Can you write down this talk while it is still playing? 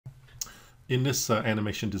In this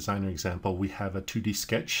animation designer example, we have a 2D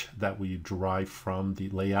sketch that we derive from the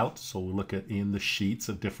layout. So we look at in the sheets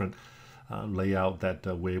of different layout that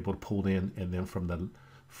we're able to pull in, and then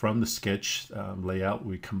from the sketch layout,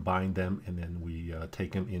 we combine them, and then we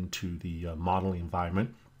take them into the modeling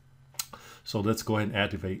environment. So let's go ahead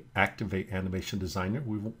and activate Animation Designer.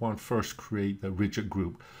 We want to first create the rigid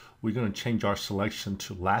group. We're going to change our selection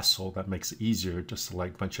to lasso. That makes it easier to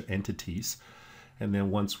select a bunch of entities. And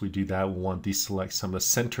then once we do that, we want to deselect some of the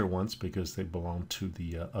center ones because they belong to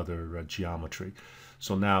the other geometry.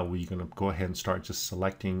 So now we're going to go ahead and start just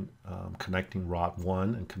selecting, connecting rod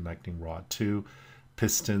 1 and connecting rod 2,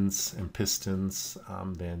 pistons and pistons,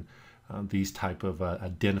 then these type of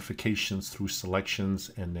identifications through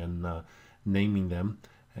selections, and then naming them.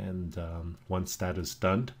 And once that is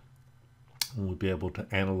done, we'll be able to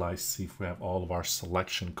analyze, see if we have all of our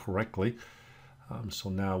selection correctly. So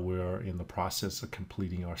now we're in the process of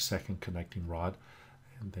completing our second connecting rod.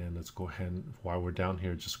 And then let's go ahead and, while we're down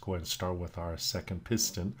here, just go ahead and start with our second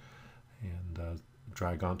piston and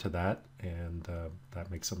drag onto that. And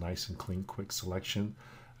that makes a nice and clean, quick selection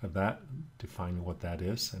of that, defining what that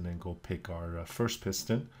is. And then go pick our first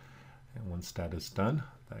piston. And once that is done,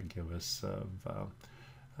 that gives us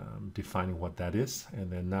defining what that is.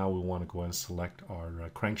 And then now we want to go ahead and select our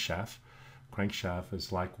crankshaft. Crankshaft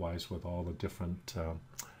is likewise with all the different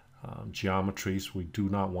geometries. We do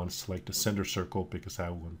not want to select the center circle because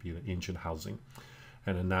that would be the engine housing.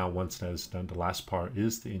 And then now once that is done, the last part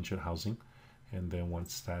is the engine housing. And then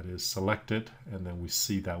once that is selected, and then we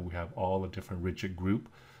see that we have all the different rigid group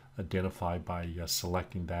identified by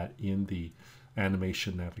selecting that in the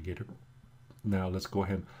animation navigator. Now let's go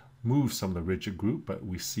ahead and move some of the rigid group, but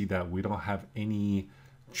we see that we don't have any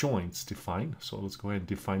joints defined. So let's go ahead and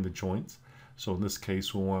define the joints. So in this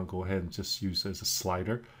case, we want to go ahead and just use it as a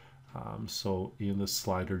slider. So in the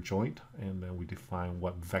slider joint, and then we define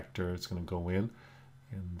what vector it's going to go in.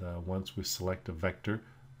 And once we select a vector,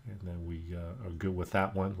 and then we are good with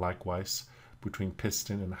that one. Likewise, between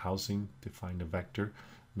piston and housing, define the vector.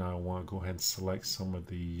 Now I want to go ahead and select some of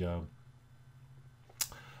the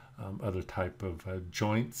other type of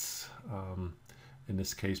joints. In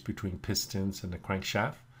this case, between pistons and the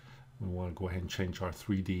crankshaft. We want to go ahead and change our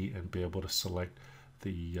 3D and be able to select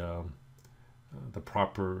the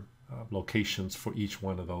proper locations for each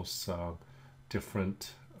one of those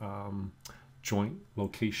different joint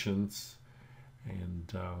locations.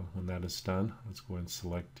 And when that is done, let's go ahead and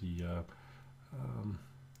select the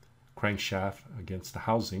crankshaft against the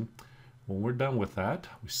housing. When we're done with that,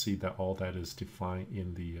 we see that all that is defined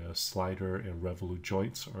in the slider and revolute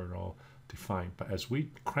joints are all defined. But as we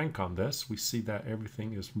crank on this, we see that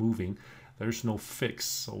everything is moving. There's no fix.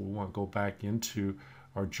 So we want to go back into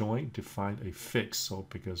our joint, define a fix. So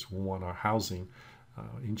because we want our housing,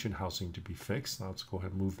 engine housing to be fixed. Now let's go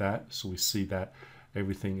ahead and move that. So we see that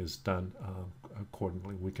everything is done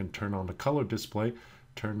accordingly. We can turn on the color display,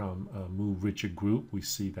 turn on move rigid group. We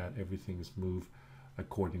see that everything is moved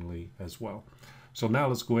accordingly as well. So now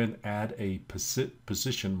let's go ahead and add a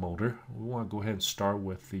position motor. We want to go ahead and start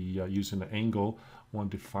with the using the angle. We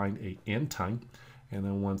want to define a end time, and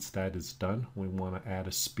then once that is done, we want to add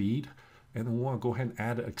a speed, and then we want to go ahead and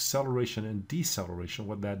add acceleration and deceleration.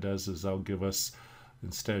 What that does is that'll give us,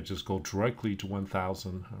 instead of just go directly to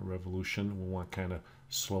 1,000 revolution, we want to kind of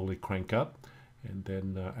slowly crank up, and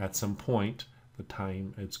then at some point the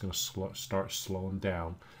time it's going to start slowing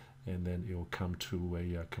down, and then it will come to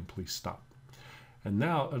a complete stop. And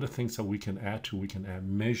now other things that we can add to, we can add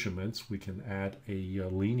measurements. We can add a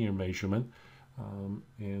linear measurement.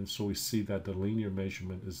 And so we see that the linear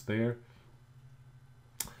measurement is there.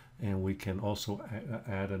 And we can also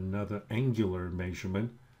add another angular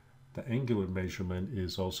measurement. The angular measurement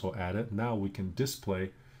is also added. Now we can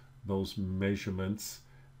display those measurements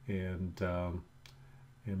and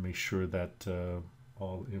make sure that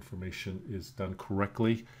all information is done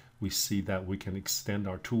correctly. We see that we can extend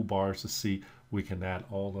our toolbars to see we can add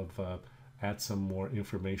all of add some more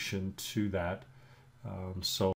information to that. So